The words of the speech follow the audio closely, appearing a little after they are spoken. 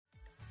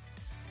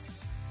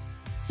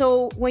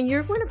So when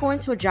you're going to go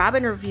into a job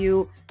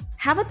interview,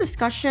 have a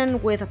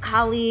discussion with a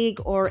colleague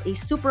or a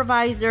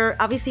supervisor,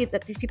 obviously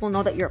that these people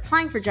know that you're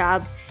applying for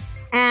jobs,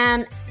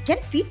 and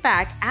get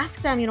feedback.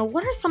 Ask them,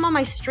 what are some of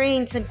my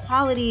strengths and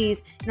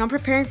qualities? I'm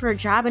preparing for a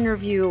job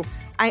interview.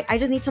 I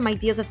just need some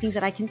ideas of things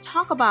that I can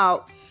talk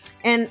about.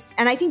 And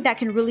I think that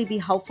can really be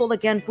helpful.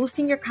 Again,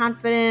 boosting your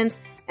confidence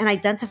and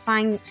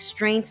identifying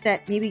strengths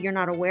that maybe you're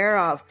not aware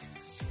of.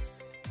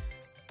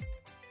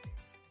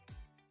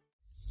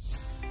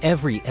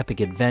 Every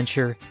epic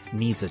adventure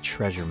needs a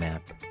treasure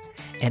map,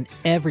 and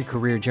every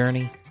career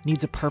journey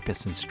needs a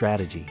purpose and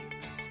strategy.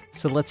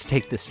 So let's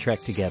take this trek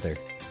together.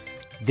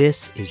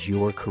 This is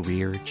your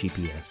Career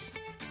GPS.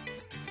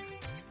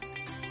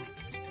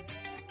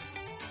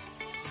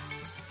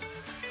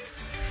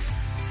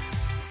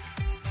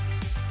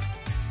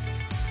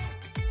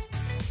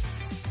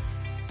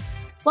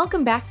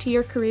 Welcome back to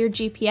your Career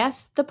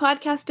GPS, the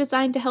podcast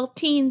designed to help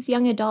teens,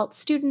 young adults,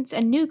 students,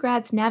 and new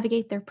grads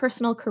navigate their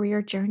personal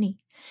career journey.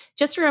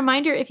 Just a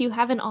reminder, if you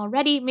haven't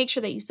already, make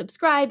sure that you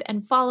subscribe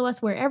and follow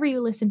us wherever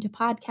you listen to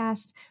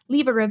podcasts.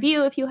 Leave a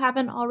review if you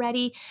haven't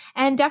already,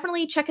 and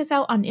definitely check us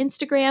out on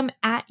Instagram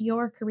at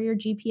Your Career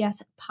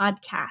GPS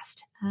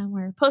Podcast.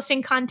 We're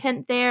posting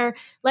content there,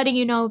 letting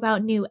you know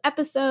about new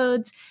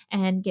episodes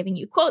and giving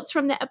you quotes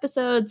from the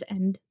episodes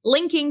and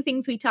linking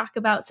things we talk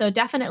about. So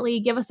definitely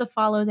give us a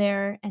follow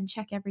there and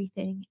check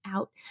everything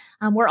out.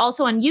 We're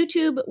also on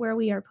YouTube, where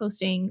we are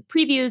posting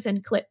previews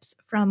and clips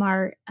from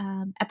our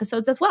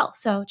episodes as well.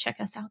 So check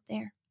us out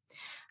there.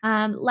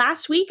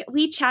 Last week,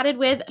 we chatted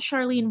with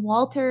Charlene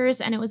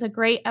Walters, and it was a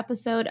great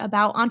episode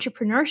about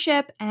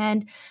entrepreneurship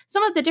and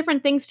some of the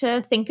different things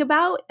to think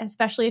about,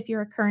 especially if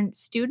you're a current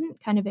student,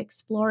 kind of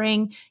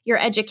exploring your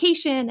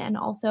education and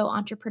also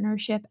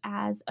entrepreneurship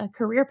as a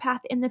career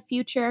path in the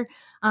future.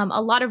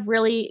 A lot of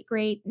really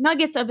great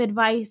nuggets of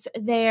advice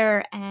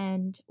there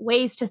and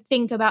ways to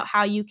think about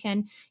how you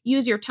can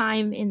use your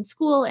time in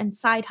school and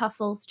side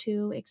hustles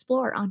to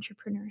explore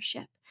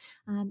entrepreneurship.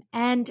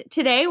 And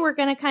today we're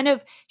going to kind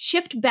of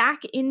shift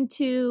back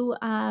into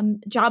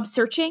job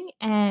searching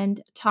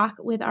and talk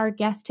with our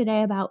guest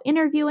today about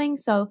interviewing.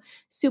 So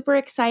super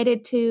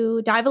excited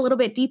to dive a little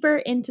bit deeper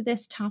into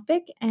this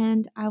topic,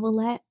 and I will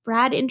let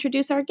Brad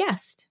introduce our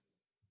guest.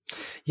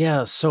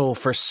 Yeah, so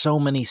for so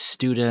many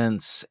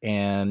students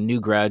and new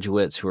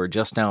graduates who are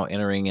just now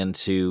entering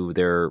into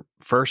their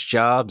first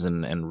jobs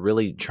and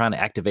really trying to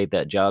activate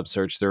that job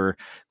search, they're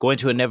going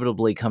to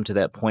inevitably come to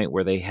that point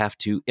where they have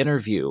to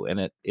interview, and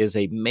it is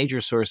a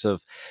major source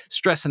of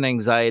stress and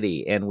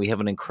anxiety. And we have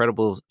an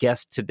incredible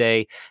guest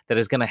today that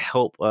is going to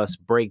help us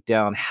break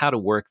down how to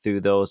work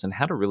through those and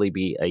how to really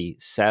be a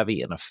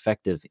savvy and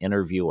effective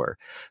interviewer.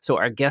 So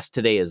our guest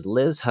today is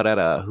Liz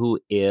Herrera, who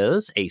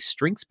is a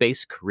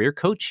strengths-based career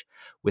coach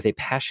with a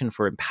passion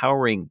for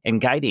empowering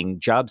and guiding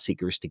job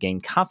seekers to gain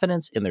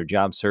confidence in their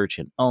job search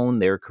and own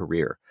their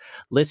career.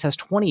 Liz has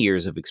 20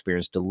 years of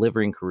experience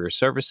delivering career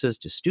services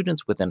to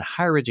students within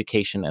higher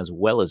education as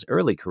well as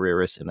early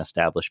careerists and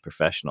established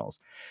professionals.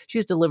 She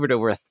has delivered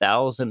over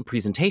 1,000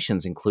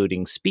 presentations,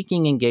 including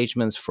speaking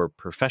engagements for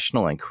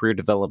professional and career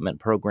development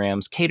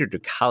programs catered to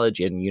college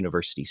and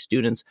university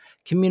students,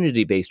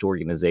 community-based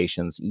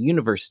organizations,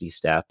 university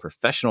staff,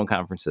 professional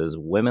conferences,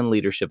 women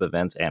leadership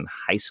events, and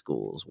high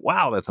schools.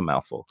 Wow, that's a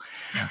mouthful.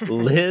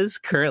 Liz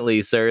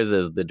currently serves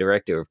as the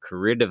Director of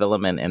Career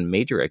Development and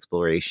Major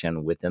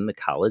Exploration within the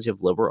College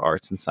of Liberal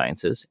Arts and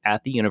Sciences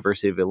at the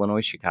University of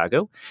Illinois,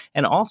 Chicago,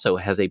 and also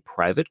has a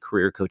private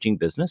career coaching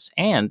business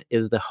and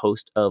is the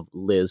host of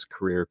Liz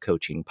Career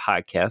Coaching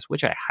Podcast,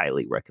 which I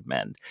highly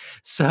recommend.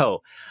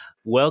 So,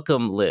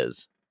 welcome,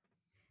 Liz.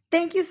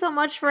 Thank you so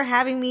much for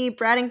having me,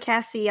 Brad and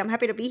Cassie. I'm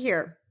happy to be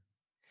here.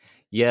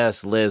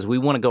 Yes, Liz, we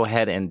want to go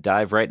ahead and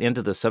dive right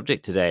into the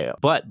subject today.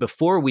 But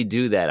before we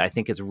do that, I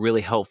think it's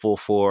really helpful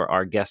for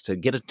our guests to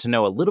get to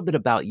know a little bit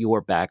about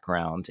your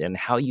background and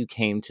how you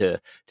came to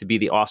be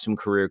the awesome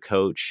career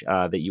coach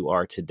that you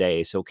are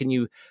today. So can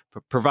you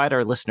provide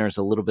our listeners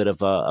a little bit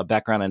of a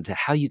background into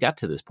how you got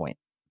to this point?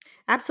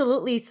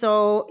 Absolutely.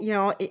 So,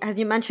 as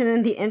you mentioned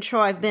in the intro,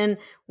 I've been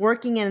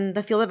working in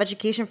the field of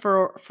education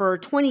for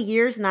 20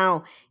 years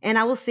now. And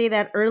I will say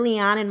that early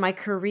on in my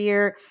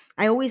career,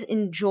 I always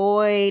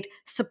enjoyed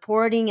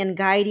supporting and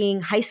guiding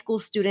high school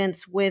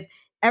students with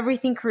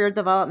everything career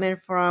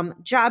development, from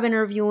job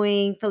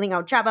interviewing, filling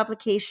out job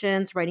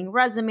applications, writing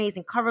resumes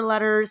and cover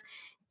letters.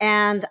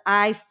 And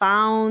I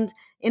found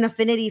an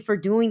affinity for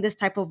doing this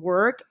type of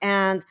work.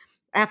 And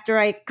after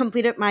I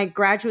completed my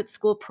graduate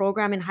school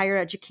program in higher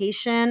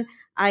education,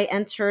 I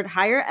entered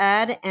higher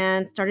ed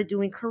and started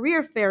doing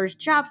career fairs,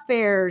 job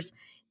fairs,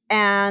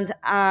 and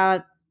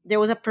there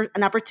was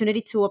an opportunity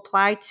to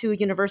apply to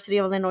University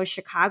of Illinois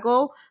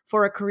Chicago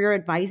for a career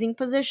advising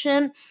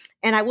position.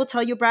 And I will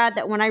tell you, Brad,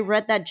 that when I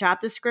read that job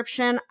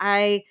description,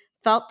 I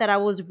felt that I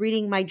was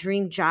reading my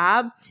dream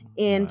job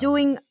in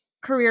doing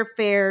career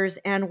fairs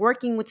and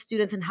working with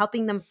students and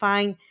helping them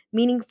find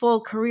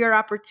meaningful career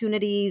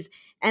opportunities.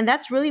 And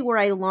that's really where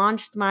I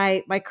launched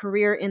my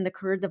career in the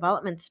career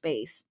development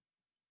space.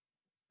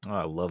 Oh,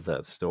 I love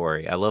that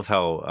story. I love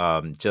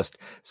how just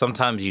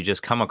sometimes you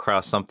just come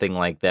across something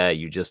like that.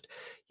 You just,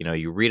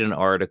 you read an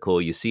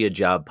article, you see a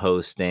job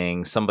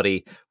posting,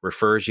 somebody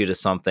refers you to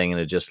something,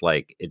 and it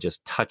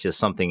just touches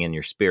something in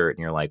your spirit,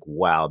 and you're like,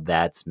 wow,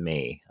 that's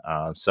me.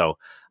 So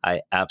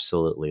I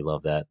absolutely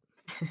love that.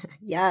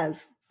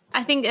 Yes.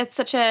 I think it's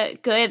such a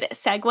good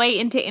segue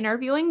into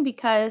interviewing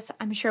because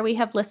I'm sure we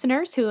have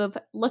listeners who have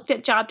looked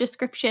at job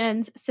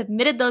descriptions,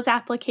 submitted those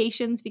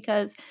applications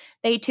because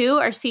they too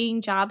are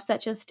seeing jobs that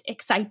just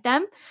excite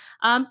them.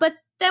 But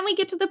then we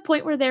get to the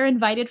point where they're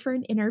invited for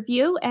an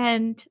interview.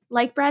 And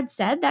like Brad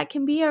said, that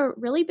can be a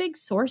really big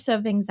source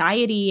of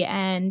anxiety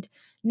and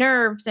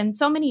nerves and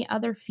so many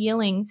other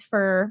feelings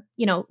for,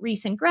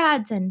 recent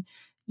grads and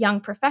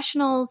young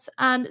professionals.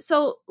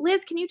 So,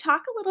 Liz, can you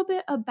talk a little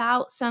bit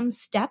about some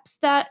steps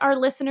that our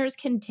listeners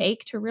can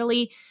take to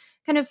really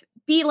kind of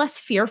be less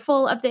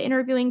fearful of the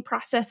interviewing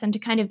process and to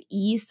kind of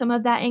ease some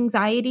of that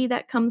anxiety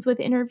that comes with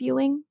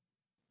interviewing?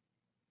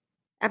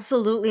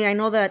 Absolutely. I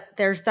know that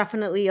there's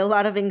definitely a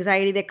lot of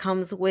anxiety that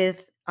comes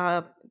with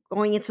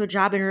going into a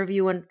job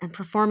interview and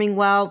performing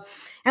well.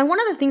 And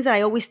one of the things that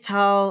I always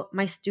tell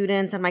my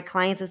students and my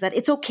clients is that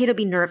it's okay to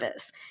be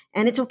nervous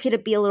and it's okay to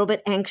be a little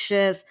bit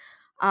anxious.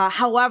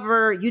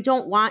 However, you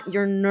don't want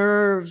your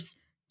nerves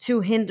to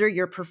hinder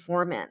your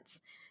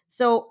performance.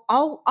 So,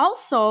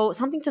 also,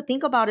 something to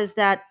think about is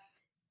that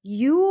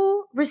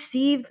you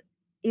received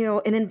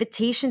an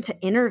invitation to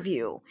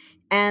interview,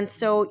 and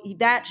so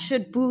that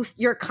should boost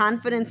your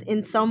confidence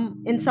in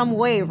some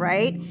way,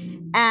 right?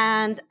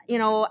 And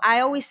I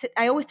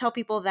always tell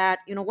people that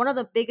one of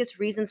the biggest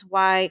reasons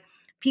why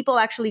people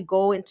actually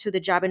go into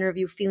the job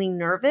interview feeling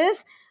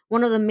nervous,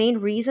 one of the main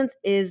reasons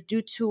is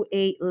due to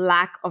a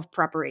lack of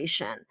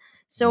preparation.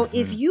 So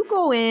if Hmm. you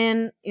go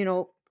in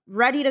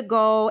ready to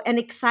go and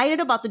excited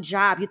about the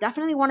job, you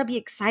definitely want to be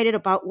excited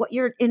about what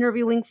you're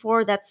interviewing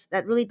for. That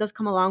really does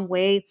come a long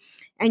way.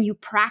 And you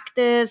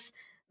practice,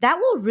 that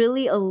will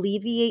really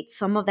alleviate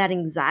some of that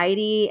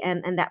anxiety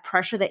and that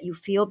pressure that you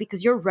feel,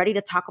 because you're ready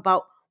to talk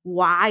about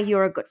why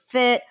you're a good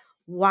fit,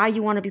 why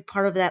you want to be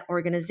part of that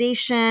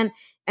organization,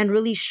 and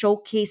really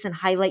showcase and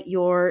highlight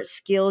your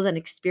skills and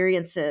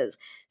experiences.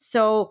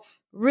 So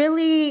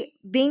really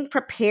being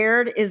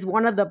prepared is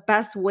one of the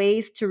best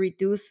ways to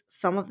reduce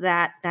some of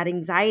that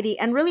anxiety,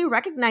 and really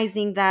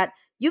recognizing that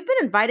you've been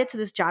invited to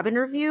this job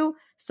interview,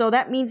 so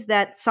that means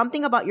that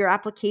something about your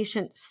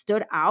application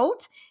stood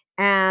out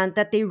and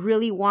that they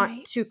really want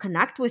Right. to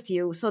connect with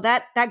you, so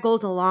that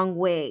goes a long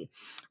way.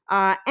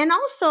 And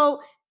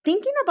also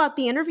thinking about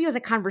the interview as a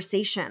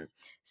conversation.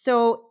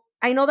 So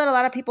I know that a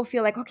lot of people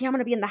feel like, okay, I'm going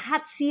to be in the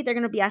hot seat, they're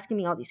going to be asking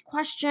me all these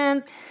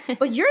questions,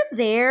 but you're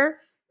there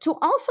to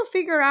also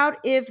figure out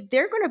if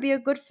they're going to be a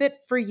good fit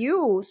for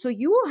you. So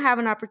you will have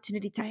an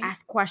opportunity to Right.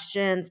 ask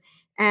questions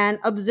and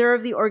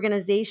observe the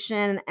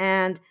organization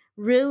and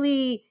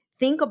really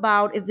think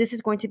about if this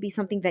is going to be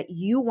something that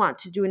you want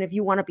to do and if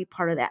you want to be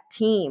part of that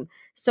team.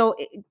 So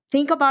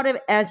think about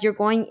it as you're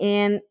going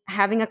in,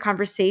 having a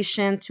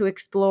conversation to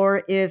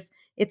explore if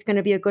it's going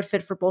to be a good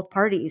fit for both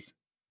parties.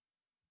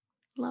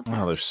 Love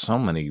Wow, that. there's so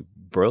many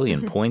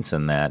brilliant points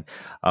in that.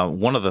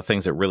 One of the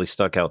things that really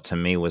stuck out to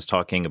me was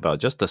talking about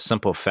just the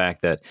simple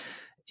fact that,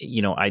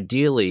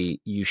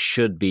 ideally you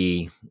should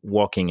be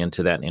walking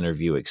into that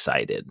interview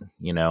excited,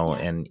 Yeah.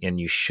 and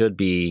you should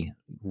be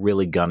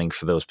really gunning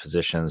for those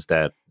positions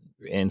that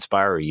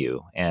inspire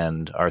you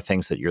and are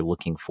things that you're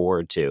looking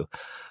forward to.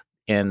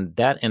 And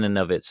that in and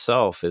of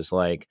itself is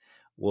like,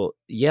 well,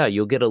 yeah,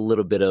 you'll get a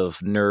little bit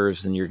of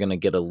nerves and you're going to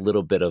get a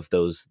little bit of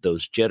those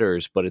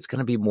jitters, but it's going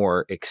to be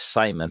more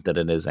excitement than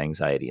it is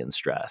anxiety and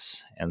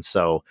stress. And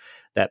so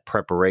that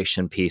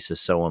preparation piece is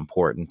so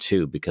important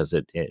too, because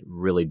it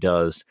really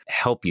does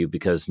help you,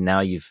 because now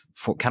you've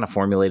kind of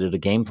formulated a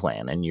game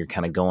plan and you're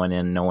kind of going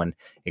in knowing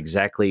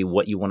exactly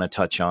what you want to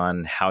touch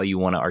on, how you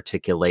want to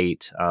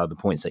articulate the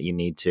points that you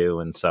need to.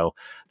 And so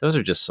those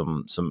are just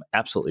some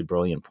absolutely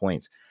brilliant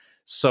points.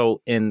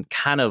 So, in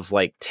kind of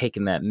like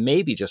taking that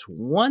maybe just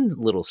one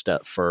little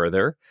step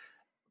further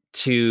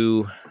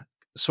to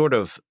sort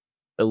of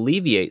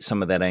alleviate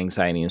some of that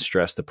anxiety and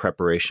stress, the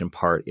preparation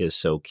part is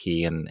so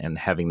key, and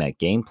having that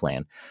game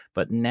plan.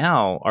 But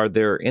now, are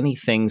there any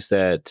things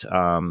that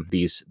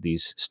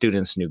these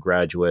students, new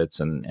graduates,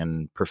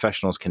 and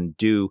professionals can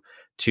do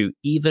to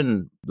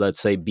even,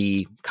 let's say,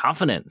 be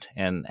confident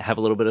and have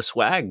a little bit of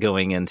swag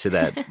going into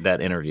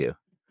that interview?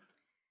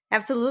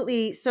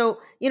 Absolutely.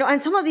 So,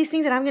 and some of these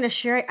things that I'm going to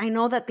share, I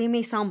know that they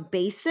may sound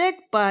basic,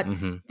 but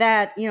Hmm.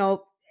 that,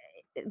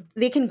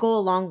 they can go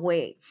a long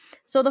way.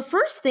 So, the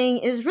first thing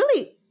is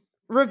really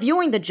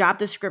reviewing the job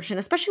description,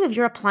 especially if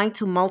you're applying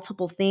to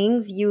multiple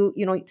things.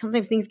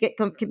 Sometimes things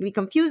can be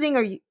confusing,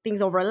 or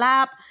things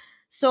overlap.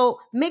 So,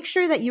 make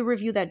sure that you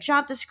review that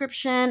job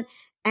description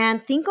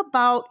and think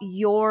about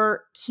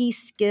your key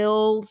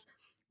skills.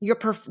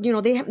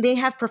 They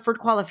have preferred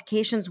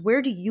qualifications.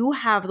 Where do you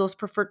have those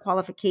preferred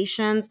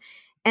qualifications?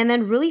 And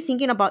then really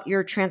thinking about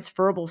your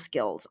transferable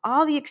skills,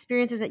 all the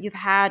experiences that you've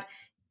had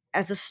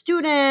as a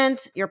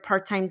student, your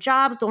part-time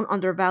jobs, don't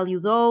undervalue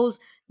those.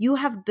 You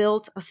have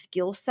built a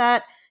skill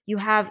set. You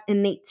have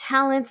innate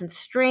talents and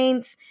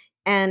strengths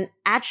and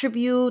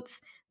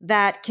attributes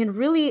that can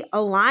really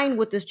align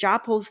with this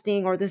job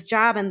posting or this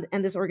job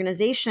and this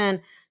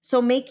organization.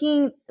 So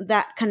making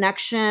that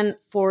connection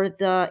for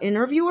the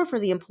interviewer, for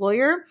the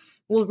employer,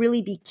 will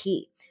really be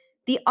key.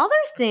 The other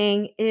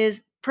thing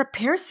is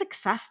prepare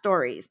success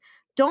stories.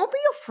 Don't be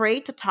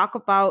afraid to talk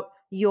about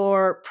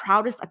your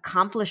proudest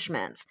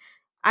accomplishments.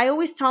 I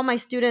always tell my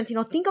students,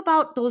 think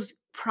about those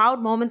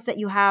proud moments that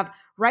you have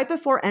right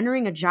before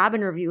entering a job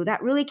interview.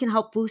 That really can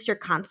help boost your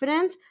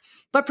confidence.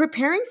 But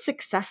preparing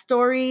success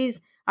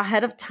stories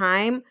ahead of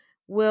time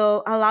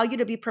will allow you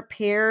to be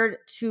prepared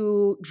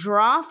to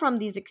draw from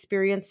these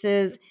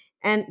experiences,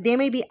 and they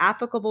may be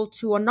applicable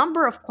to a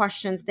number of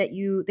questions that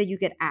you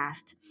get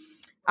asked.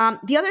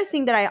 The other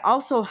thing that I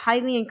also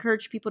highly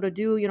encourage people to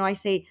do, I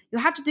say you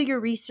have to do your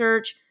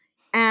research.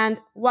 And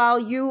while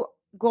you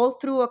go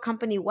through a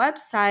company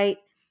website,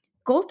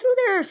 go through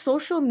their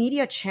social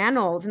media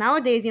channels.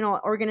 Nowadays,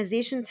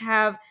 organizations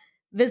have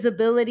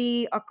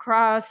visibility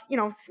across,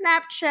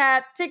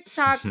 Snapchat,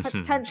 TikTok,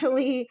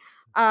 potentially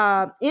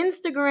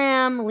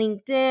Instagram,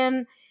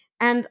 LinkedIn.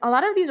 And a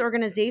lot of these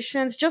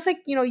organizations, just like,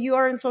 you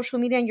are in social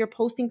media and you're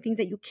posting things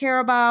that you care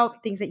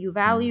about, things that you Mm.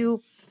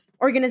 value,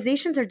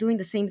 organizations are doing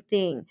the same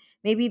thing.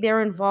 Maybe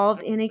they're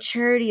involved in a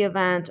charity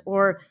event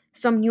or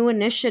some new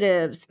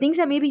initiatives, things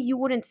that maybe you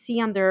wouldn't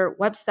see on their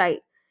website.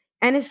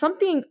 And if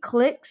something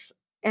clicks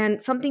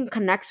and something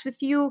connects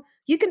with you,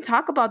 you can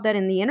talk about that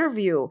in the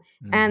interview.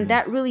 And Mhm.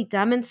 that really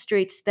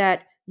demonstrates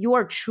that you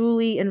are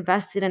truly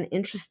invested and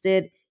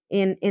interested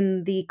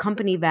in the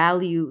company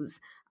values.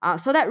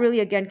 So that really,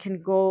 again,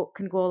 can go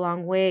a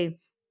long way.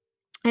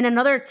 And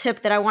another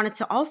tip that I wanted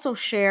to also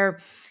share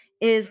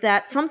is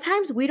that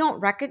sometimes we don't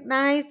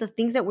recognize the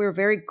things that we're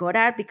very good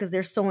at because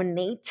they're so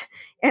innate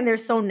and they're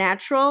so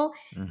natural.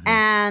 Mhm.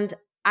 And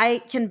I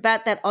can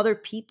bet that other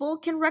people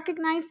can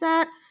recognize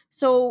that.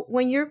 So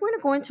when you're going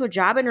to go into a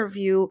job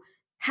interview,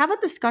 have a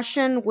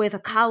discussion with a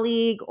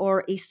colleague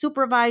or a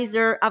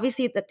supervisor.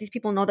 Obviously, that these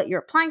people know that you're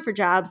applying for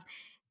jobs,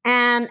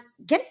 and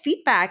get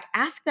feedback.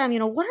 Ask them,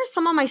 what are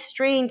some of my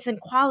strengths and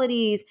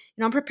qualities?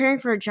 I'm preparing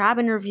for a job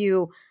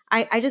interview.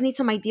 I just need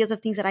some ideas of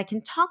things that I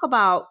can talk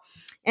about.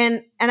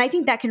 And I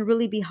think that can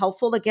really be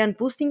helpful. Again,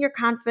 boosting your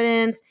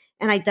confidence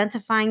and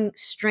identifying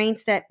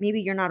strengths that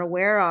maybe you're not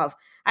aware of.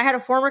 I had a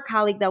former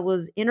colleague that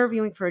was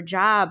interviewing for a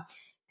job,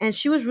 and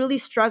she was really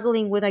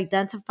struggling with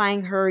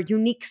identifying her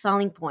unique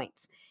selling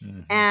points.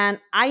 Mhm. And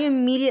I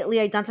immediately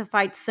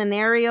identified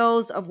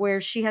scenarios of where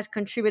she has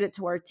contributed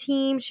to our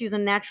team. She's a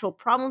natural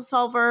problem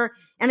solver.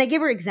 And I gave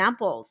her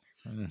examples.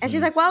 And she's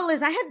Mhm. like, well,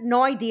 Liz, I had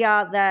no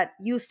idea that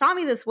you saw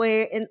me this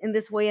way in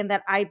this way and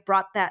that I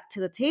brought that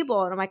to the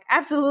table. And I'm like,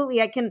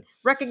 absolutely, I can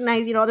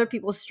recognize, other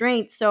people's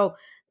strengths. So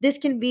this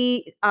can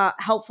be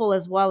helpful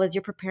as well as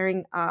you're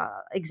preparing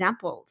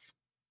examples.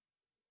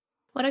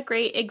 What a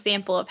great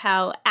example of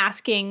how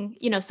asking,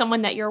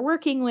 someone that you're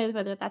working with,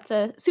 whether that's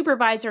a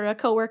supervisor, a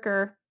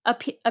coworker,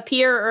 a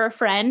peer, or a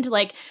friend,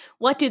 like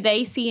what do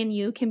they see in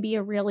you can be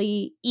a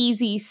really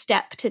easy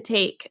step to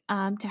take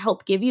to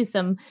help give you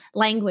some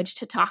language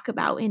to talk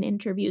about in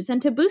interviews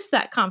and to boost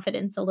that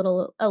confidence a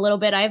little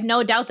bit. I have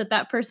no doubt that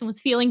that person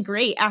was feeling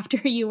great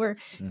after you were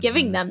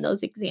giving Mhm. them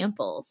those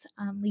examples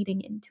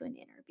leading into an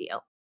interview.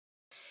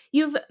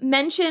 You've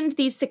mentioned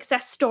these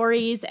success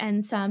stories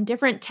and some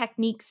different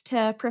techniques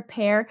to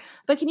prepare,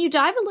 but can you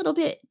dive a little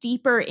bit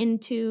deeper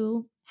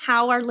into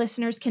how our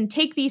listeners can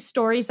take these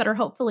stories that are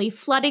hopefully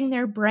flooding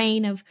their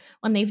brain of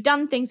when they've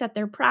done things that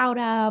they're proud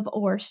of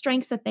or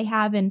strengths that they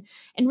have and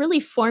really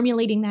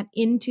formulating that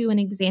into an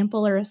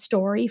example or a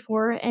story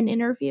for an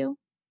interview?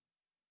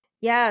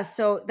 Yeah,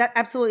 so that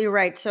absolutely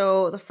right.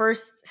 So the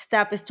first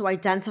step is to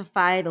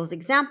identify those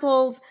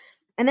examples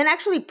and then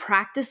actually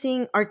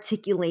practicing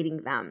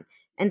articulating them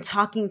and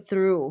talking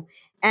through.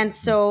 And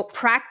so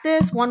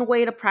practice, one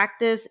way to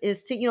practice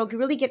is to,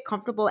 really get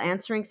comfortable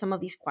answering some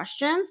of these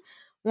questions.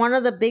 One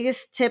of the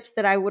biggest tips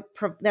that I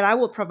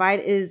will provide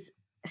is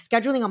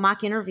scheduling a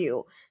mock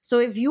interview. So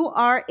if you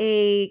are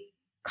a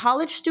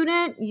college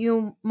student,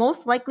 you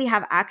most likely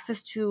have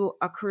access to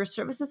a career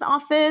services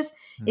office.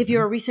 If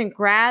you're Mhm. a recent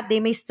grad, they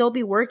may still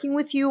be working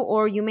with you,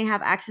 or you may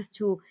have access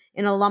to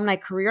an alumni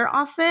career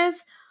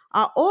office.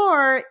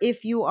 Or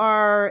if you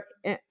are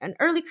an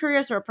early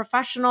careerist or a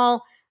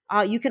professional,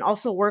 you can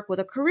also work with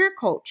a career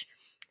coach.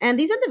 And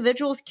these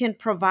individuals can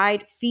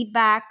provide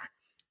feedback,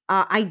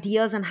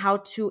 ideas on how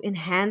to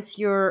enhance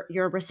your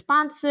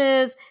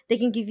responses. They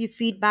can give you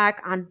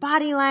feedback on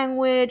body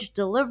language,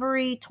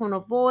 delivery, tone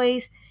of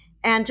voice,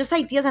 and just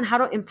ideas on how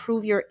to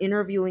improve your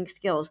interviewing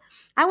skills.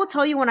 I will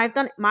tell you, when I've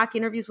done mock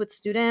interviews with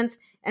students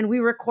and we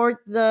record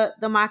the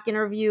mock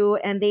interview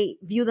and they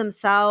view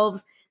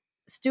themselves,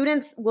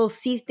 students will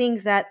see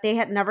things that they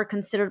had never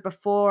considered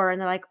before, and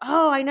they're like,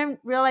 oh, I never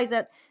realized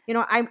that,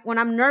 I when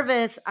I'm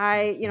nervous,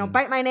 I, Mhm.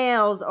 bite my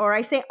nails, or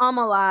I say a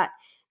lot.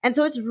 And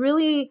so it's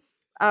really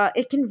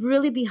it can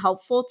really be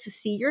helpful to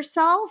see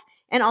yourself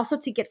and also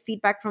to get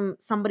feedback from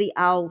somebody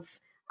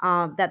else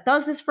that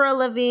does this for a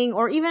living,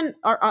 or even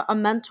a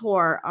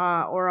mentor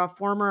or a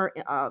former,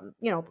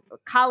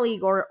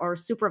 colleague or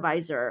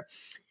supervisor.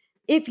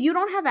 If you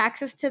don't have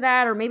access to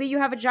that, or maybe you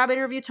have a job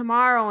interview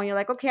tomorrow and you're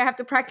like, okay, I have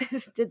to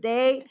practice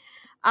today,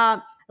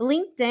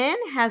 LinkedIn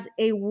has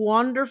a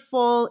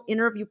wonderful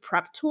interview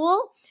prep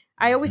tool.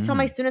 I always tell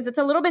my Mhm. students it's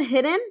a little bit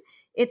hidden.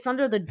 It's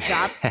under the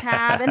jobs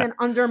tab and then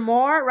under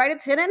more, right?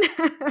 It's hidden.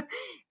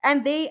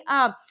 And they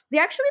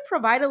actually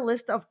provide a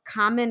list of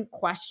common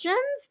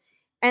questions.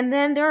 And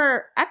then there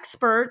are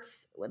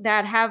experts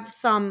that have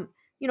some,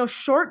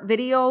 short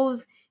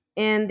videos,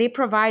 and they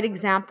provide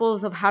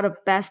examples of how to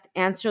best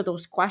answer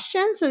those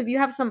questions. So if you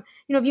have some,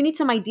 if you need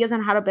some ideas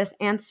on how to best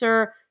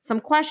answer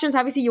some questions,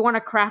 obviously you want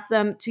to craft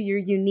them to your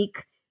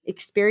unique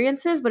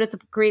experiences, but it's a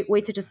great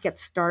way to just get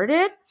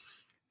started.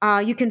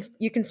 You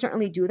can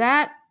certainly do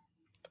that.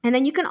 And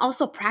then you can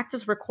also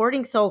practice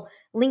recording. So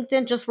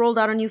LinkedIn just rolled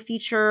out a new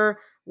feature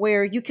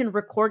where you can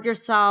record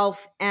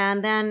yourself,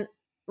 and then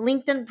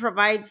LinkedIn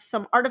provides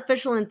some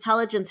artificial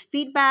intelligence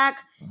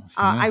feedback.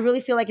 I Mhm.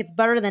 really feel like it's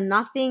better than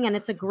nothing, and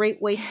it's a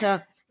great way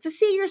to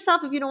see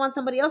yourself if you don't want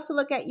somebody else to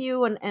look at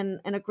you, and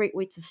a great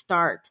way to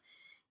start.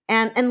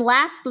 And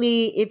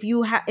lastly, if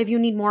you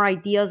need more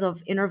ideas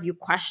of interview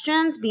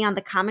questions beyond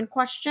the common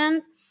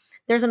questions,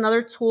 there's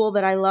another tool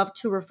that I love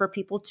to refer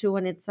people to,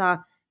 and it's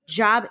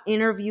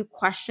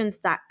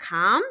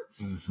jobinterviewquestions.com.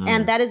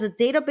 And Mhm. that is a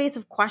database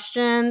of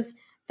questions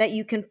that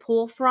you can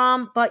pull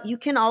from, but you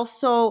can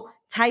also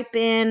type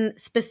in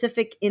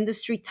specific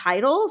industry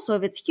titles. So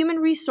if it's human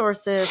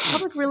resources,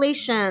 public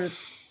relations,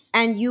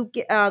 and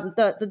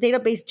the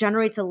database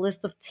generates a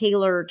list of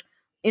tailored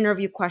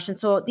interview questions.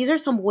 So these are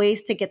some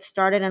ways to get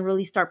started and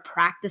really start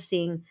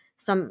practicing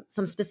some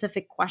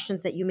specific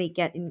questions that you may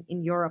get in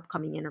your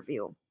upcoming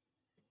interview.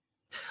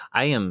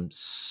 I am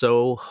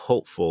so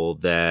hopeful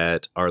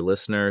that our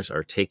listeners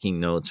are taking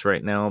notes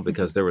right now,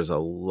 because there was a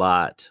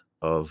lot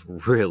of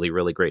really,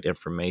 really great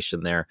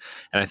information there.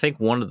 And I think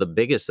one of the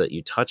biggest that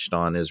you touched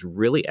on is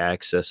really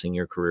accessing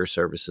your career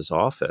services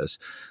office,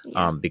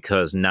 Yeah.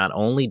 because not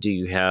only do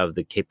you have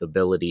the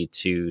capability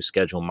to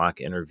schedule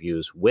mock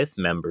interviews with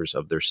members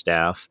of their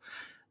staff,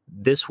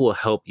 this will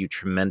help you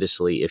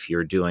tremendously if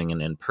you're doing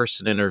an in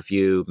person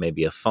interview,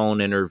 maybe a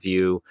phone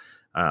interview,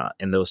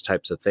 and those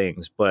types of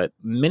things. But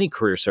many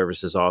career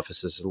services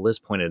offices, as Liz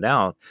pointed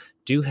out,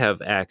 do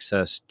have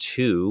access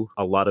to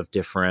a lot of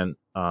different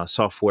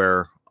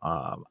software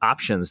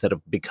options that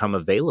have become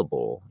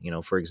available.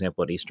 For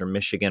example, at Eastern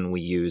Michigan,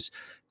 we use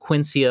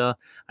Quincia.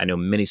 I know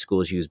many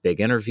schools use Big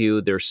Interview.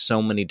 There's so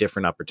many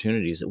different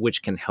opportunities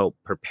which can help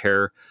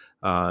prepare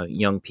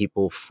young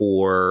people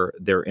for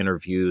their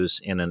interviews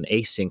in an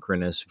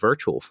asynchronous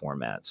virtual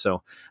format.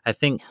 So I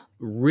think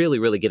really,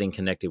 really getting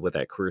connected with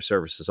that career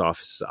services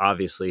office is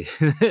obviously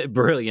a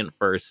brilliant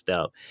first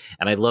step.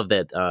 And I love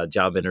that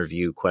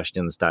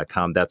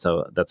jobinterviewquestions.com. That's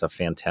a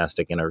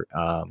fantastic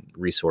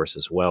resource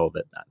as well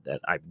that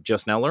I'm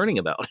just now learning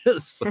about.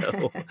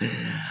 So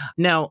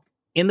now,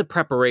 in the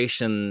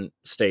preparation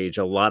stage,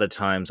 a lot of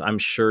times, I'm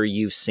sure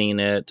you've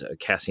seen it.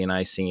 Cassie and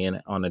I see it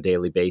on a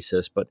daily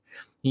basis. But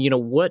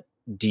what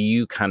do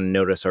you kind of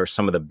notice are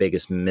some of the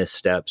biggest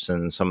missteps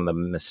and some of the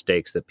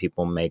mistakes that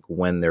people make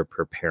when they're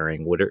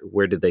preparing?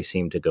 Where did they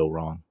seem to go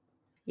wrong?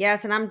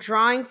 Yes, and I'm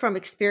drawing from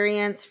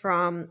experience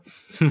from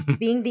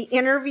being the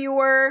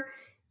interviewer,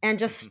 and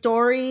just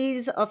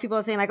stories of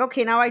people saying like,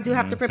 okay, now I do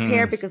have to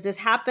prepare Hmm. because this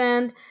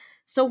happened.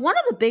 So one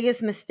of the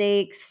biggest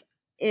mistakes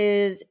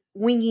is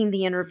winging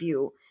the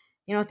interview.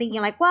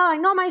 Thinking like, well, I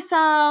know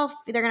myself,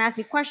 they're going to ask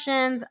me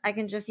questions, I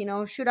can just,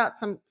 shoot out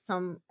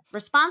some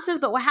responses.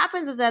 But what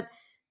happens is that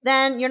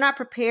then you're not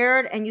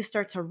prepared and you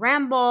start to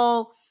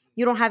ramble.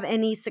 You don't have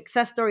any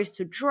success stories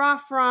to draw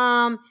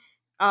from.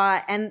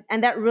 And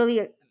that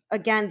really,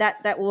 again,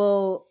 that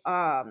will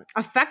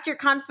affect your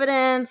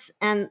confidence,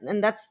 and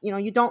that's,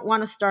 you don't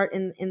want to start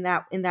in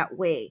that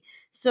way.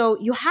 So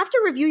you have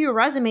to review your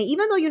resume.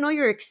 Even though you know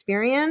your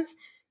experience,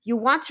 you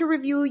want to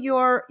review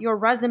your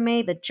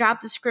resume, the job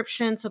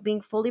description, so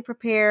being fully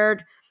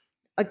prepared.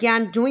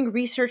 Again, doing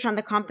research on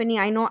the company.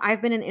 I know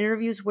I've been in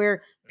interviews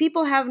where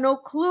people have no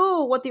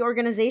clue what the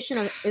organization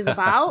is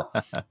about,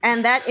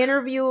 and that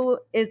interview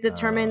is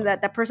determined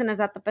that that person is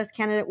not the best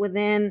candidate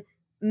within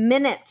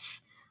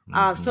minutes.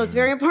 So it's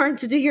very Hmm. important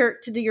to do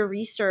your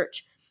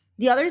research.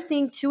 The other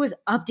thing too is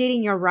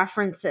updating your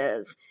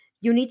references.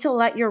 You need to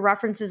let your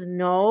references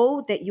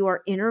know that you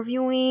are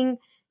interviewing.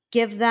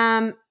 Give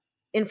them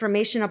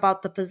information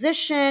about the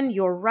position,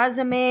 your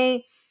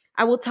resume.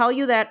 I will tell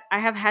you that I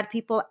have had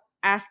people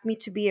ask me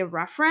to be a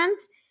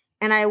reference,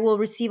 and I will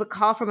receive a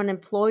call from an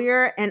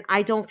employer, and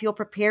I don't feel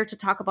prepared to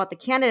talk about the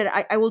candidate.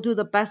 I will do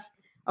the best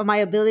of my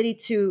ability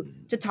to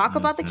talk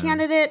about the Hmm.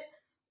 candidate,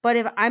 but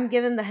if I'm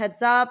given the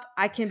heads up,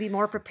 I can be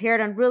more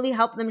prepared and really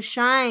help them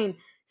shine.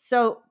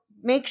 So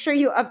make sure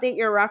you update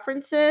your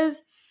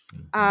references.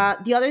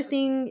 Hmm. The other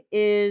thing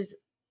is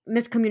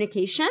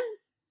miscommunication.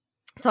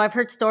 So I've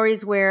heard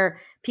stories where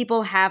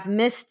people have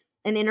missed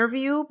an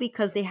interview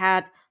because they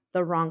had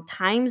the wrong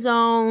time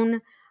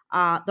zone.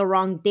 the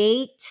wrong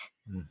date.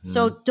 Mm-hmm.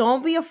 So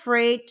don't be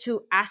afraid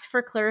to ask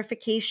for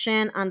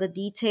clarification on the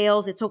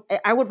details. It's okay.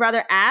 I would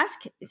rather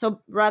ask.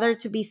 So rather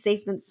to be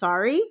safe than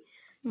sorry.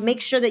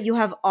 Make sure that you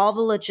have all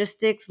the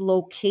logistics,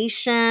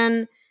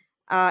 location,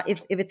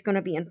 if it's going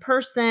to be in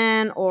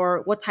person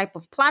or what type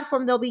of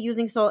platform they'll be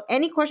using. So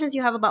any questions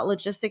you have about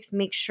logistics,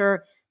 make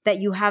sure that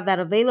you have that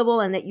available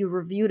and that you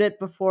reviewed it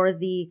before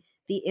the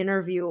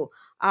interview.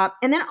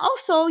 And then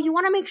also you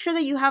want to make sure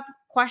that you have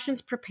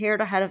questions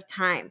prepared ahead of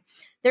time.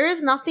 There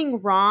is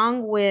nothing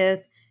wrong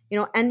with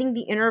ending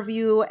the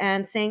interview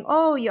and saying,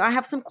 oh, I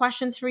have some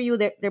questions for you.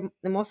 They're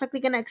most likely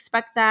going to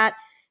expect that.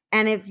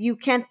 And if you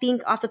can't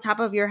think off the top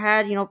of your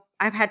head,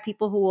 I've had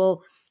people who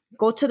will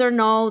go to their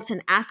notes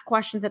and ask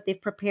questions that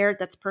they've prepared.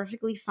 That's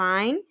perfectly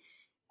fine.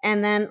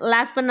 And then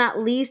last but not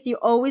least, you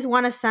always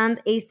want to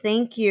send a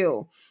thank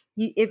you.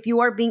 If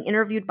you are being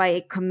interviewed by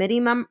a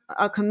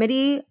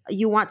committee,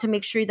 you want to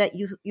make sure that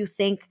you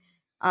thank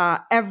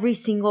every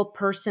single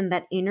person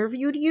that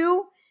interviewed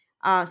you.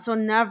 So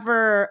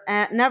never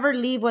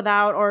leave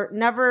without, or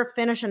never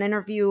finish an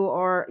interview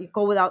or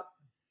go without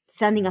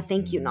sending a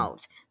thank you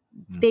note.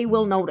 They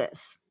will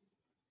notice.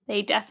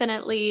 They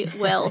definitely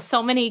will.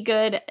 So many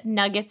good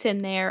nuggets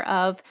in there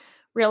of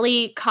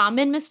really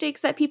common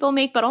mistakes that people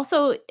make, but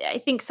also I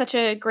think such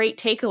a great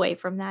takeaway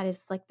from that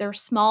is like there are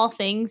small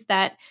things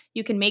that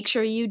you can make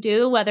sure you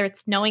do, whether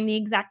it's knowing the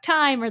exact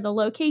time or the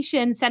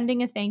location,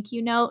 sending a thank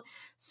you note,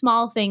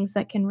 small things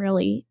that can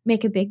really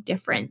make a big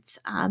difference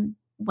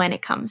when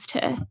it comes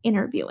to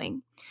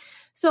interviewing.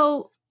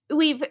 So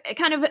we've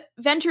kind of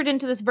ventured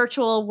into this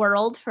virtual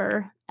world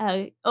for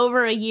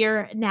over a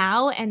year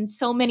now, and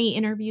so many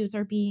interviews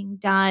are being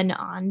done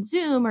on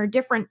Zoom or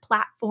different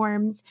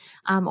platforms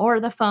or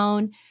the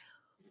phone.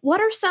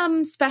 What are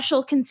some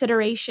special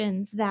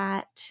considerations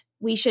that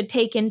we should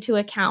take into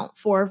account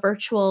for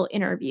virtual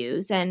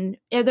interviews? And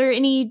are there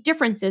any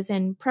differences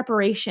in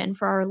preparation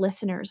for our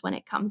listeners when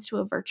it comes to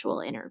a virtual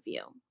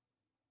interview?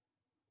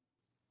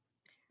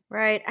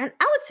 Right. And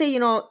I would say,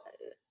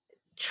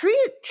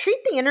 treat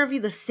the interview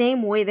the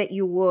same way that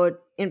you would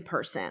in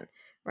person,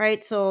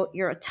 right? So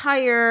your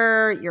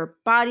attire, your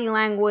body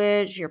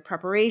language, your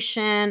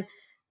preparation,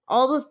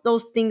 all of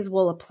those things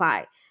will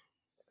apply.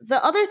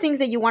 The other things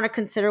that you want to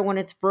consider when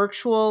it's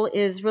virtual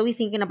is really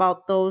thinking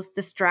about those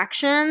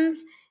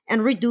distractions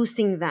and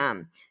reducing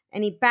them.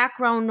 Any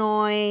background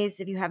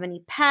noise, if you have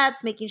any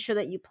pets, making sure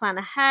that you plan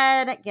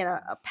ahead, get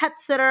a pet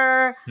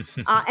sitter,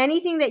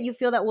 anything that you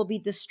feel that will be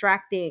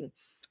distracting.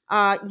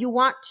 You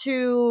want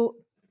to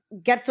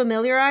get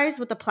familiarized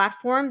with the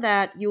platform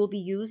that you will be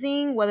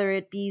using, whether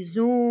it be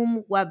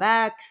Zoom,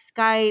 WebEx,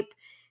 Skype,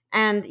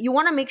 and you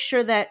want to make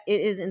sure that it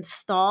is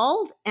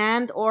installed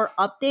and or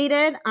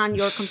updated on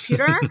your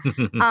computer,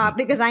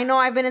 because I know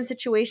I've been in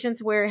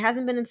situations where it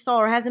hasn't been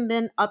installed or hasn't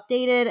been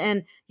updated,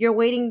 and you're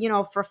waiting,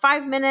 for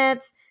 5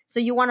 minutes.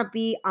 So you want to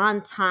be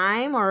on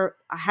time or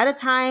ahead of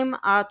time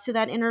to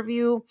that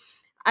interview.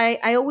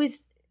 I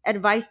always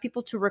advise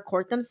people to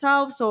record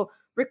themselves. So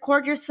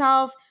record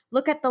yourself,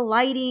 look at the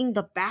lighting,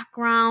 the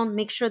background,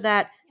 make sure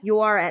that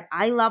you are at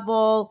eye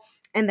level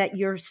and that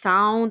your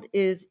sound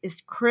is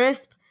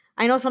crisp.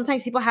 I know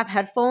sometimes people have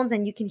headphones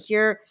and you can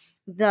hear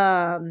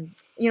the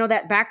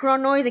that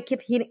background noise. It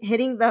keep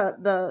hitting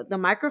the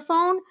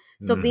microphone.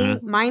 So being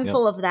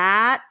mindful of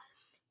that.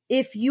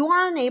 If you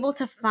are unable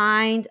to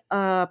find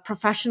a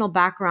professional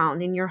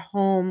background in your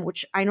home,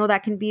 which I know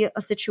that can be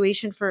a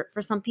situation for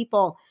some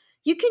people,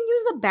 you can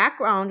use a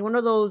background, one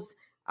of those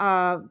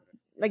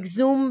like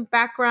Zoom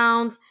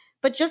backgrounds,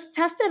 but just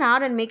test it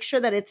out and make sure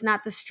that it's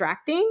not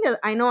distracting.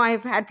 I know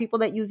I've had people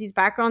that use these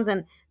backgrounds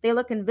and they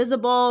look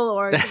invisible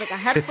or it's like a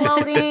head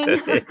floating.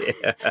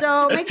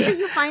 So make sure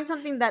you find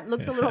something that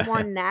looks a little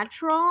more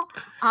natural.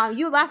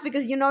 You laugh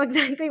because you know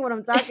exactly what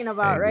I'm talking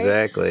about, right?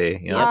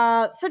 Exactly.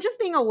 Yep. So just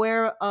being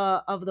aware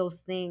of those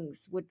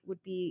things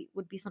would be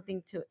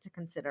something to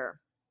consider.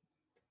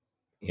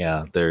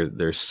 Yeah,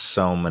 there's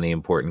so many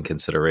important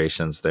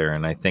considerations there,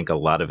 and I think a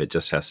lot of it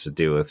just has to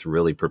do with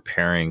really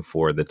preparing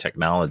for the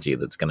technology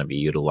that's going to be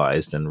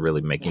utilized and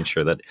really making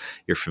sure that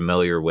you're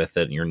familiar with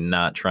it and you're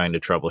not trying to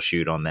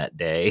troubleshoot on that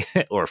day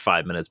or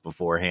 5 minutes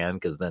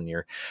beforehand, because then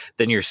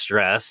you're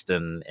stressed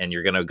and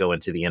you're going to go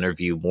into the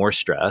interview more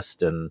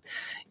stressed, and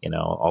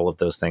all of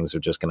those things are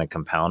just going to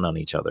compound on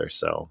each other.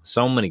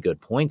 So many good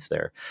points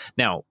there.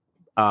 Now,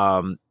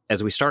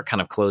 as we start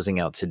kind of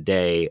closing out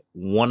today,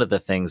 one of the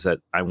things that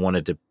I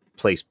wanted to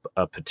place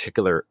a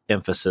particular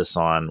emphasis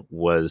on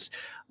was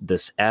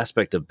this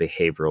aspect of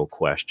behavioral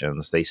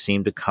questions. They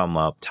seem to come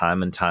up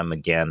time and time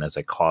again as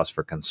a cause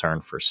for concern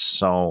for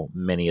so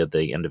many of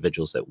the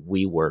individuals that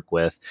we work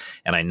with.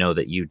 And I know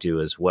that you do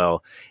as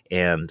well.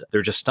 And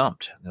they're just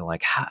stumped. They're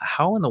like,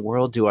 how in the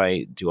world do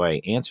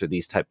I answer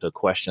these types of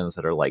questions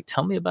that are like,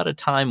 tell me about a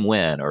time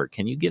when, or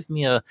can you give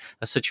me a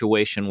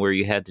situation where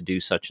you had to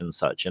do such and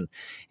such?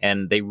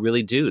 And they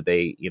really do.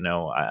 They,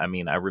 I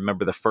mean, I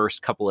remember the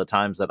first couple of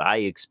times that I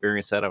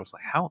experienced that, I was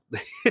like, how?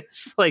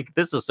 It's like,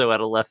 this is so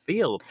out of left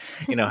field.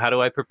 how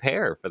do I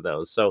prepare for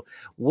those? So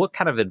what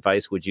kind of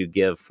advice would you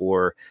give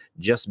for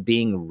just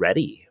being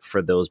ready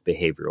for those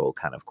behavioral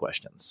kind of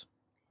questions?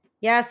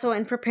 Yeah, so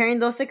in preparing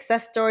those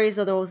success stories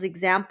or those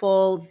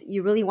examples,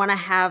 you really want to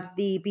have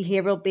the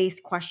behavioral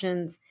based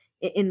questions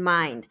in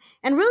mind.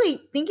 And really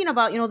thinking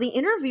about, the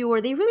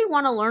interviewer, they really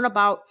want to learn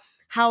about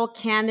how a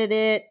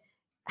candidate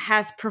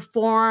has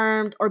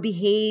performed or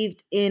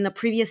behaved in a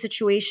previous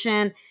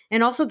situation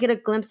and also get a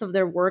glimpse of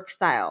their work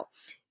style.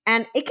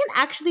 And it can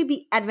actually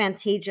be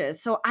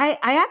advantageous. So I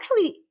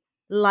actually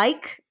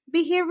like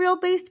behavioral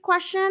based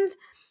questions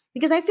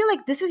because I feel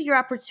like this is your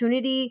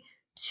opportunity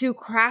to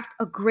craft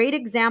a great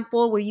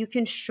example where you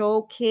can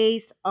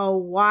showcase a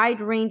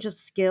wide range of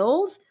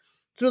skills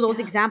through those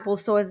Yeah.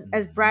 examples. So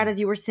as Brad, Mhm. as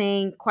you were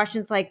saying,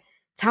 questions like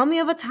tell me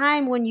of a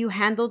time when you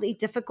handled a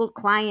difficult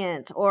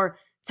client, or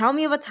tell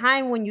me of a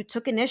time when you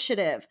took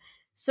initiative.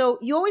 So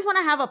you always want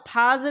to have a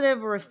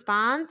positive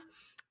response.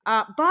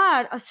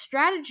 But a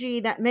strategy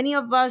that many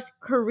of us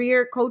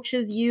career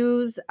coaches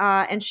use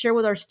and share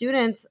with our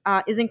students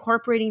is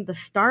incorporating the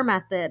STAR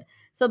method.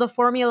 So the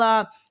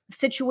formula: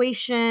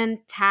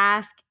 situation,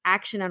 task,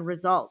 action, and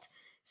result.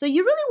 So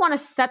you really want to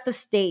set the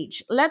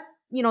stage. Let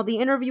the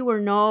interviewer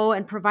know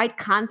and provide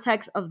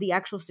context of the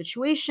actual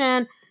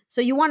situation. So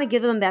you want to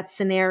give them that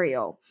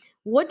scenario.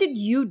 What did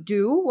you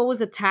do? What was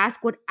the task?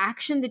 What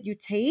action did you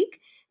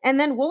take? And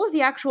then what was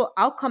the actual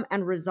outcome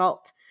and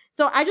result?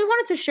 So I just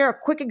wanted to share a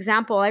quick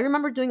example. I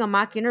remember doing a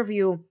mock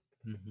interview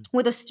Mhm.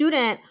 with a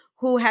student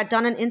who had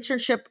done an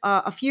internship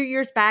a few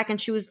years back, and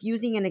she was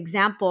using an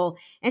example,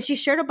 and she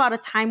shared about a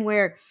time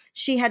where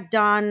she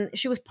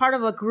was part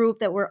of a group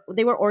they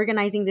were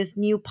organizing this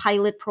new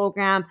pilot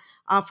program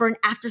for an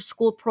after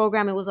school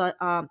program. It was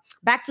a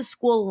back to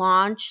school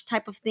launch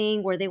type of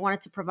thing where they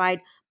wanted to provide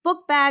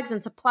book bags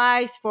and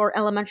supplies for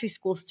elementary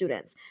school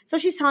students. So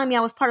she's telling me I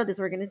was part of this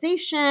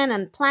organization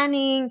and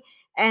planning,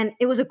 and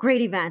it was a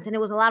great event and it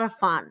was a lot of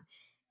fun.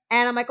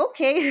 And I'm like,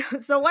 okay,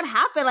 so what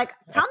happened? Like,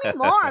 tell me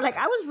more. Like,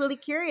 I was really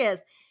curious.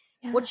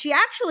 What Yeah. she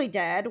actually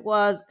did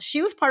was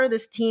she was part of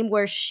this team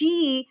where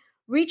she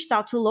reached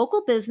out to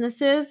local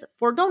businesses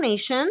for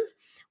donations,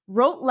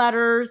 wrote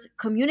letters,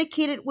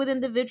 communicated with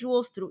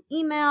individuals through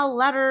email,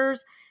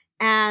 letters,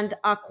 and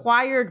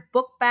acquired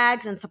book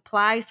bags and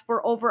supplies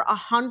for over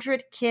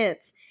 100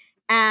 kids.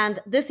 And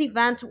this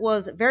event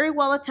was very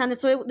well attended.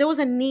 So there was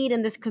a need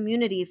in this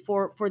community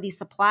for these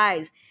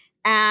supplies,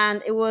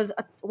 and it was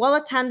well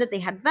attended. They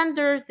had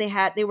vendors. They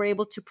were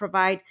able to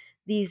provide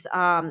these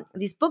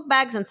book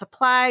bags and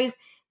supplies,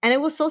 and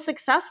it was so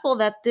successful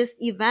that this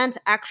event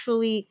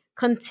actually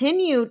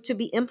continued to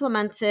be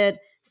implemented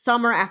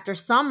summer after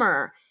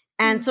summer.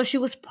 And Mm. so she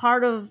was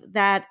part of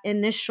that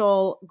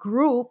initial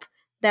group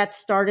that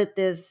started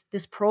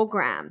this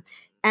program.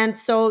 And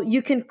so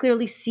you can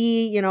clearly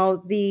see,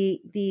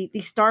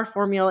 the star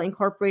formula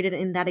incorporated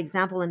in that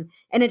example, and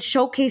it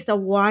showcased a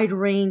wide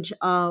range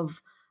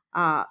of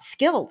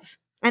skills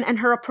and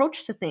her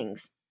approach to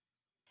things.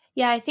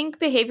 Yeah, I think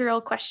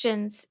behavioral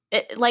questions,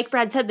 like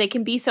Brad said, they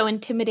can be so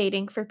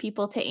intimidating for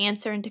people to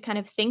answer and to kind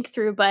of think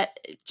through. But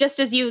just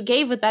as you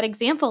gave with that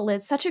example,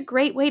 Liz, such a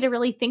great way to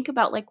really think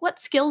about like, what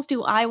skills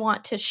do I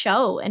want to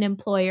show an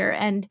employer,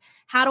 and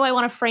how do I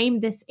want to frame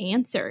this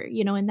answer?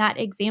 In that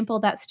example,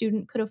 that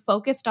student could have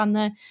focused on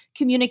the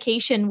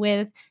communication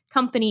with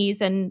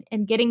companies and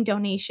getting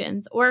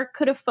donations, or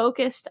could have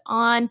focused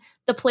on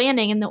the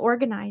planning and the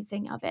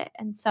organizing of it.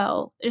 And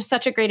so there's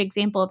such a great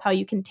example of how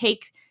you can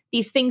take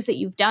these things that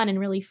you've done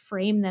and really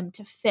frame them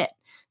to fit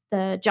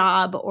the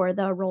job or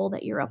the role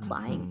that you're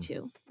applying Mhm.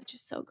 to, which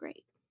is so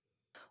great.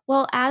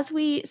 Well, as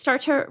we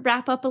start to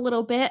wrap up a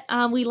little bit,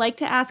 we like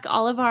to ask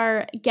all of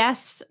our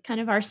guests kind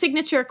of our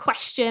signature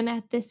question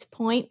at this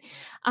point.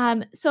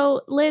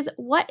 So, Liz,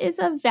 what is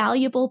a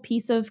valuable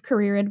piece of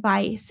career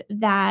advice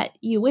that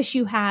you wish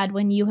you had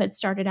when you had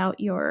started out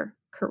your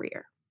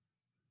career?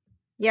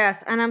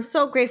 Yes, and I'm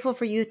so grateful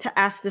for you to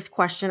ask this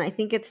question. I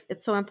think it's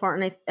so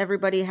important.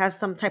 Everybody has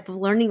some type of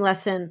learning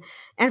lesson,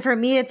 and for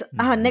me, it's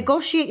Mhm.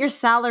 negotiate your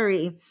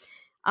salary.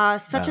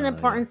 Such an Oh, yeah.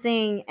 important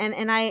thing,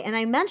 and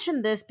I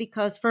mentioned this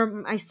because for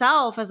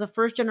myself, as a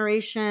first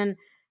generation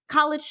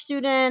college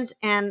student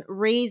and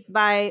raised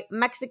by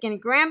Mexican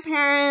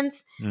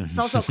grandparents, it's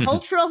also a Mhm.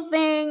 cultural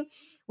thing.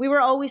 We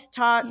were always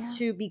taught Yeah.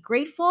 to be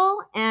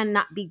grateful and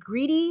not be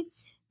greedy.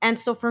 And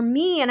so for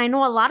me, and I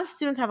know a lot of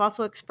students have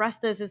also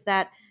expressed this, is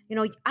that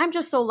I'm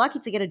just so lucky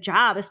to get a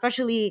job,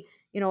 especially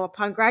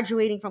upon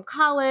graduating from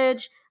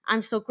college.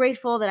 I'm so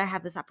grateful that I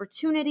have this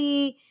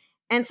opportunity.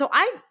 And so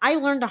I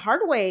learned the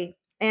hard way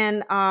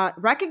and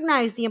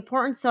recognize the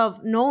importance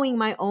of knowing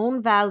my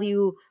own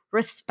value,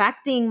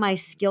 respecting my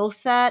skill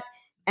set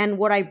and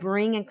what I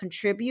bring and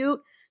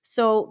contribute.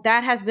 So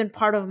that has been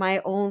part of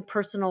my own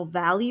personal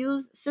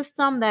values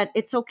system, that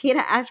it's okay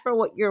to ask for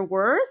what you're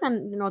worth.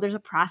 And, there's a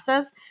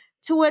process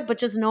to it, but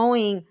just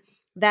knowing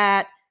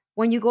that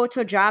when you go to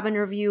a job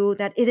interview,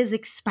 that it is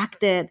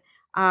expected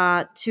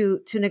to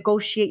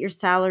negotiate your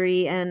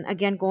salary. And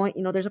again,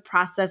 there's a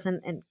process,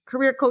 and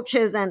career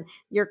coaches and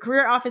your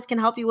career office can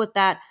help you with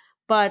that.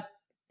 But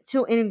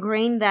to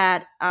ingrain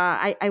that,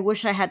 I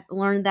wish I had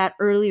learned that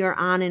earlier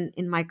on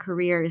in my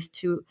career, is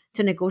to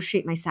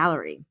negotiate my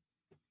salary.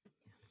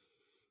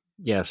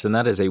 Yes, and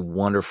that is a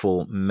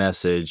wonderful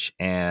message,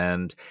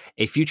 and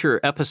a future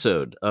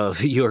episode of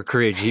Your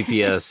Career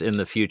GPS in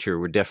the future.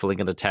 We're definitely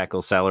going to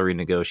tackle salary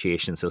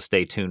negotiation, so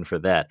stay tuned for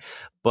that.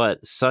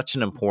 But such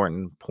an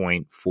important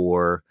point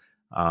for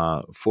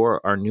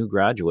our new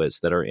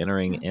graduates that are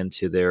entering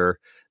into their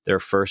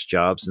first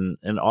jobs,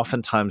 and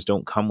oftentimes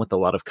don't come with a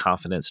lot of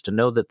confidence to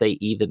know that they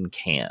even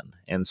can.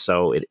 And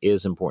so it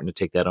is important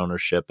to take that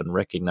ownership and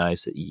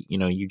recognize that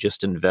you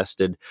just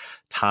invested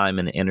time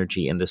and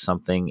energy into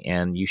something,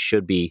 and you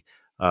should be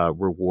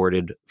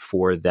rewarded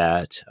for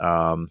that.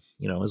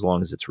 As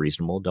long as it's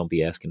reasonable. Don't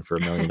be asking for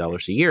 $1 million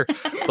a year.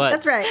 But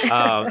That's right.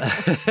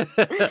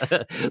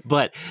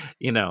 but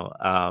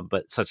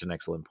but such an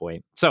excellent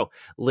point. So,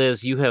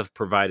 Liz, you have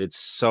provided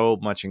so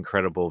much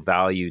incredible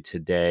value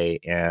today,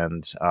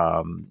 and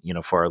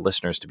for our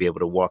listeners to be able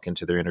to walk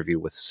into their interview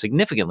with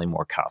significantly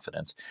more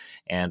confidence,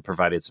 and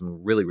provided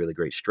some really, really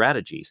great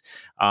strategies.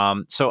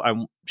 So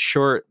I'm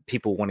sure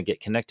people want to get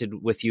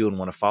connected with you and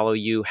want to follow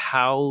you.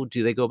 How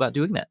do they go about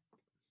doing that?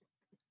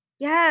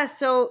 Yeah,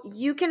 so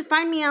you can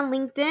find me on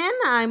LinkedIn.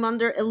 I'm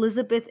under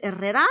Elizabeth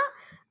Herrera.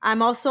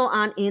 I'm also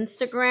on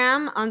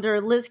Instagram under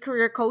Liz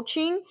Career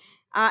Coaching.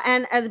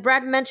 And as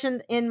Brad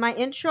mentioned in my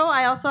intro,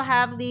 I also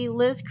have the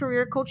Liz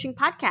Career Coaching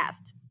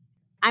podcast.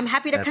 I'm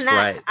happy to That's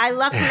connect. right. I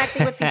love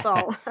connecting with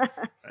people.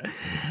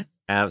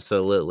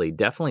 Absolutely.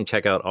 Definitely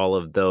check out all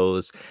of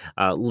those.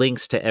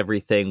 Links to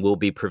everything will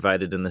be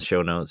provided in the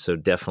show notes. So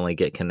definitely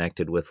get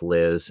connected with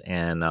Liz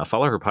and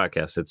follow her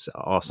podcast. It's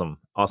awesome.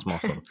 Awesome.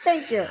 Awesome.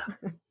 Thank you.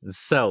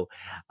 So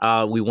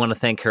we want to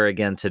thank her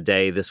again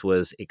today. This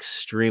was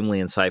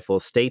extremely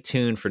insightful. Stay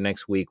tuned for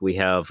next week. We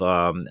have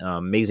an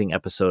amazing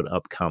episode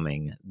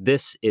upcoming.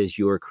 This is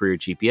Your Career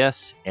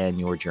GPS, and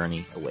your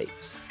journey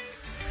awaits.